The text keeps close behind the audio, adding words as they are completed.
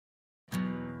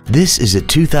This is a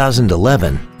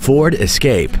 2011 Ford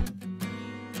Escape.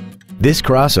 This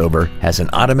crossover has an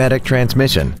automatic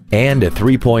transmission and a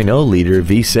 3.0-liter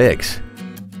V6.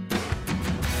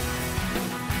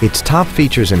 Its top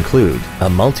features include a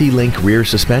multi-link rear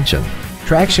suspension,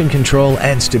 traction control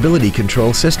and stability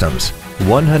control systems,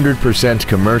 100%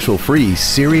 commercial-free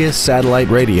Sirius satellite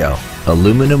radio,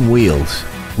 aluminum wheels,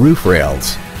 roof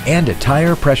rails, and a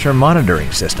tire pressure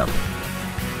monitoring system.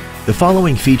 The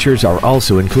following features are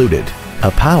also included: a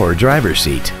power driver's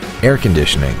seat, air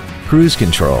conditioning, cruise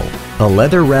control, a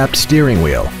leather-wrapped steering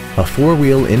wheel, a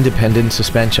four-wheel independent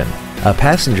suspension, a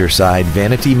passenger side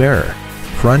vanity mirror,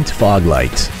 front fog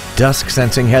lights,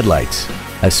 dusk-sensing headlights,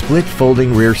 a split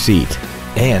folding rear seat,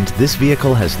 and this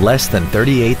vehicle has less than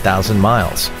 38,000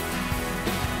 miles.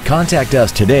 Contact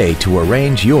us today to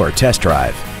arrange your test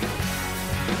drive.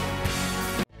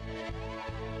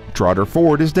 Trotter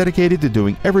Ford is dedicated to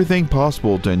doing everything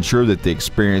possible to ensure that the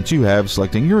experience you have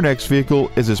selecting your next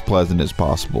vehicle is as pleasant as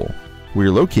possible. We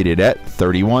are located at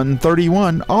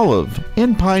 3131 Olive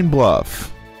in Pine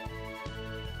Bluff.